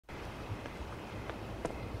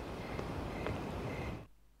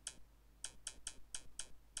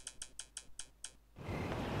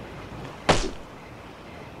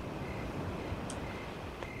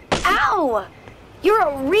Ow! You're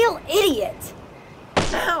a real idiot!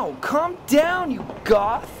 Ow! Calm down, you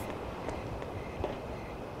goth!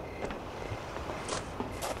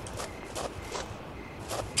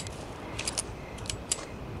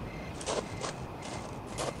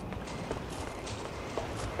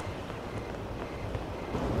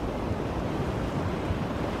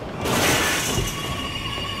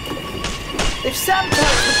 They've sabotaged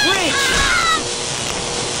the bridge!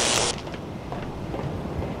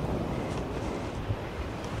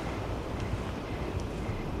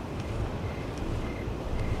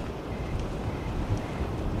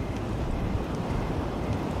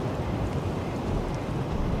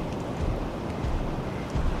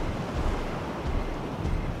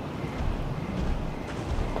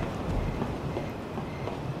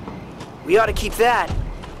 We ought to keep that.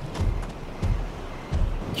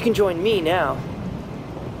 You can join me now.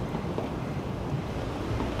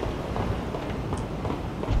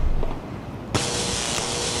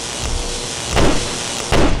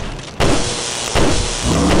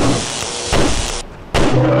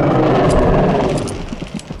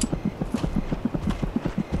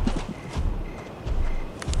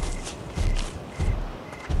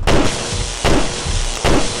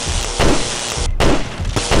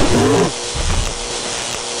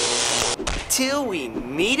 Till we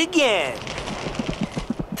meet again.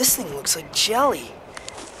 This thing looks like jelly.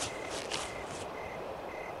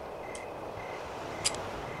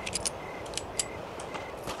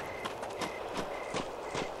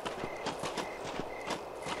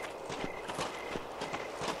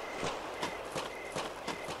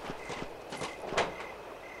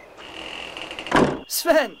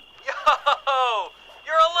 Sven! Yo!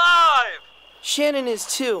 You're alive! Shannon is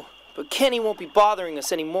too, but Kenny won't be bothering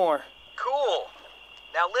us anymore. Cool.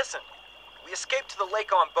 Now listen, we escaped to the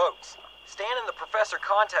lake on boats. Stan and the professor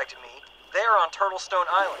contacted me. They're on Turtlestone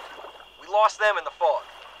Island. We lost them in the fog.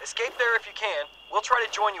 Escape there if you can. We'll try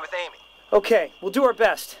to join you with Amy. Okay, we'll do our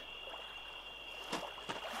best.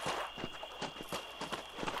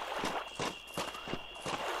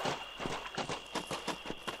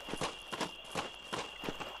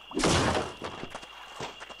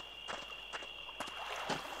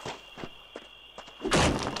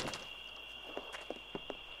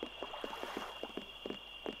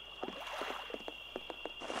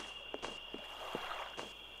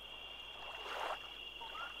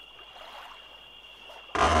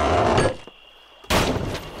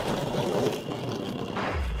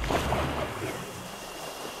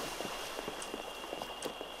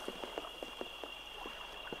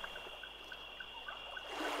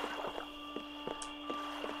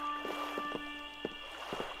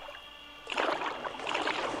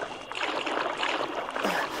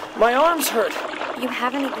 My arm's hurt. You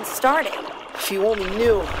haven't even started. If you only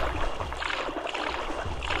knew.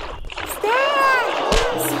 Stan!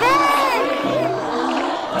 Sven!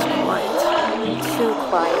 It's quiet. Too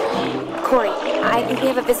quiet. Corey, I think we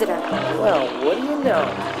have a visitor. Well, what do you know?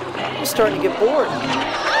 I'm starting to get bored.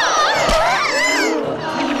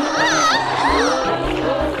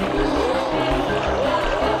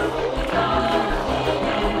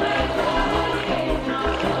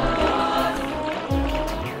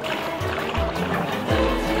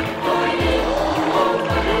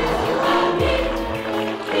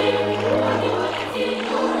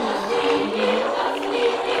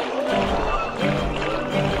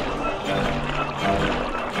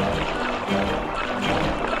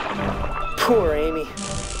 Poor Amy. I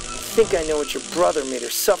think I know what your brother made her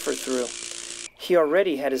suffer through. He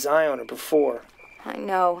already had his eye on her before. I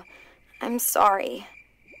know. I'm sorry.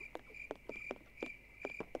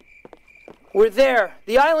 We're there.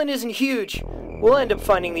 The island isn't huge. We'll end up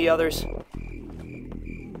finding the others.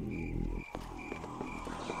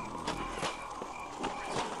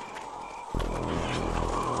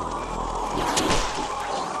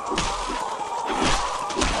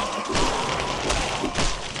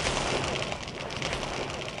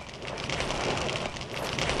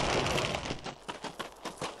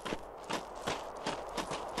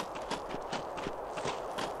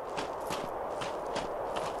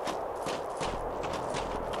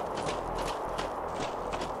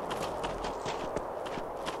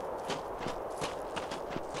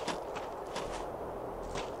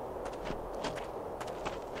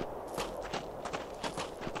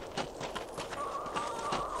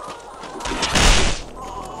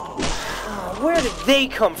 Where did they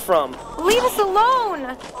come from? Leave us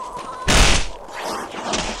alone!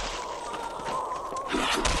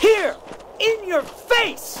 Here! In your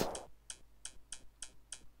face!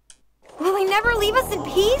 Will he never leave us in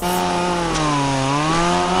peace?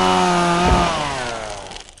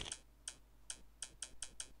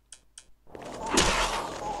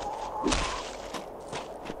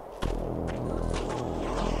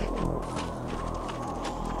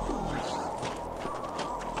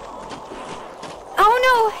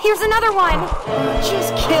 There's another one!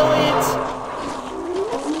 Just kill it!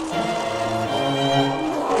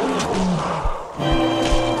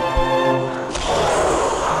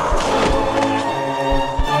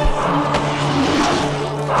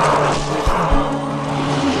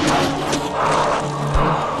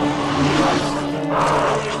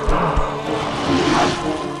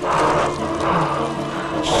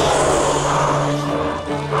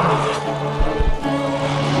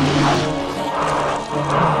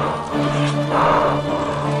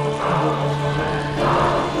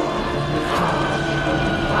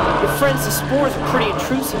 Friends, the spores are pretty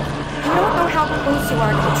intrusive. I don't know how close you are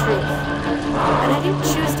to the truth. And I didn't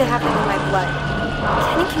choose to have them in my blood.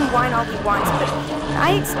 Kenny can whine all he wants, but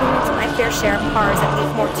I experienced my fair share of horrors that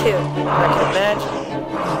leave more too. I can imagine.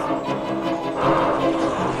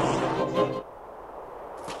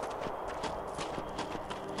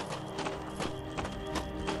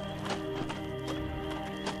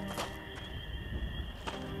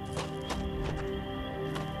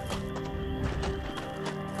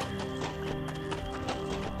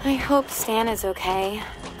 I hope Stan is okay.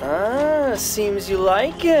 Ah, seems you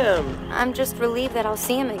like him. I'm just relieved that I'll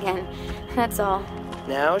see him again. That's all.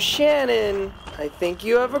 Now, Shannon, I think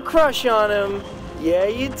you have a crush on him. Yeah,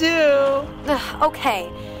 you do. Ugh, okay.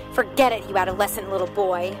 Forget it, you adolescent little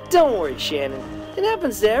boy. Don't worry, Shannon. It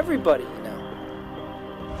happens to everybody, you know.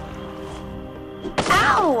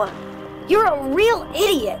 Ow! You're a real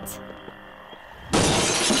idiot!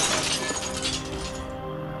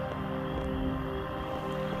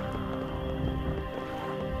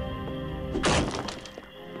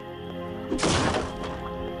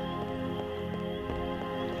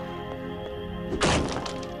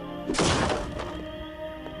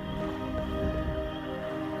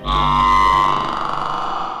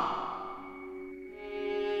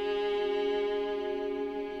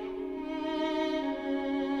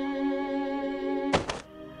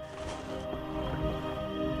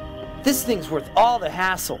 This thing's worth all the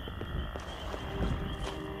hassle.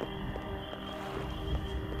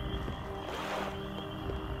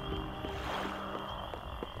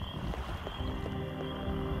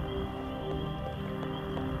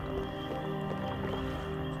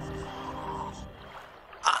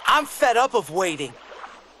 I'm fed up of waiting.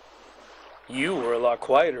 You were a lot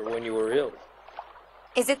quieter when you were ill.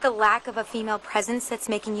 Is it the lack of a female presence that's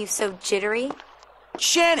making you so jittery?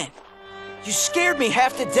 Shannon, you scared me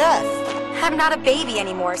half to death. I'm not a baby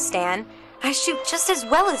anymore, Stan. I shoot just as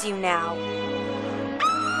well as you now.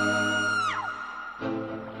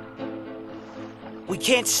 We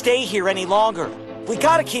can't stay here any longer. We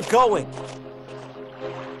gotta keep going.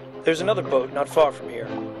 There's another boat not far from here.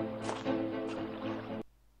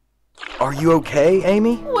 Are you okay,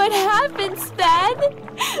 Amy? What happened, Stan?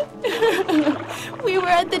 We were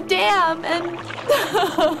at the dam and...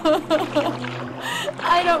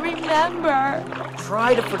 I don't remember.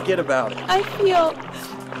 Try to forget about it. I feel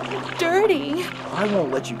dirty. I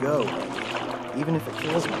won't let you go, even if it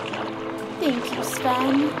kills me. Thank you,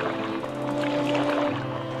 Sven.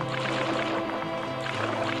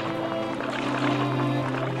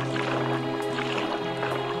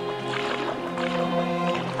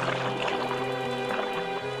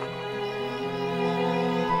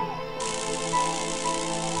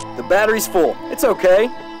 The battery's full. It's okay.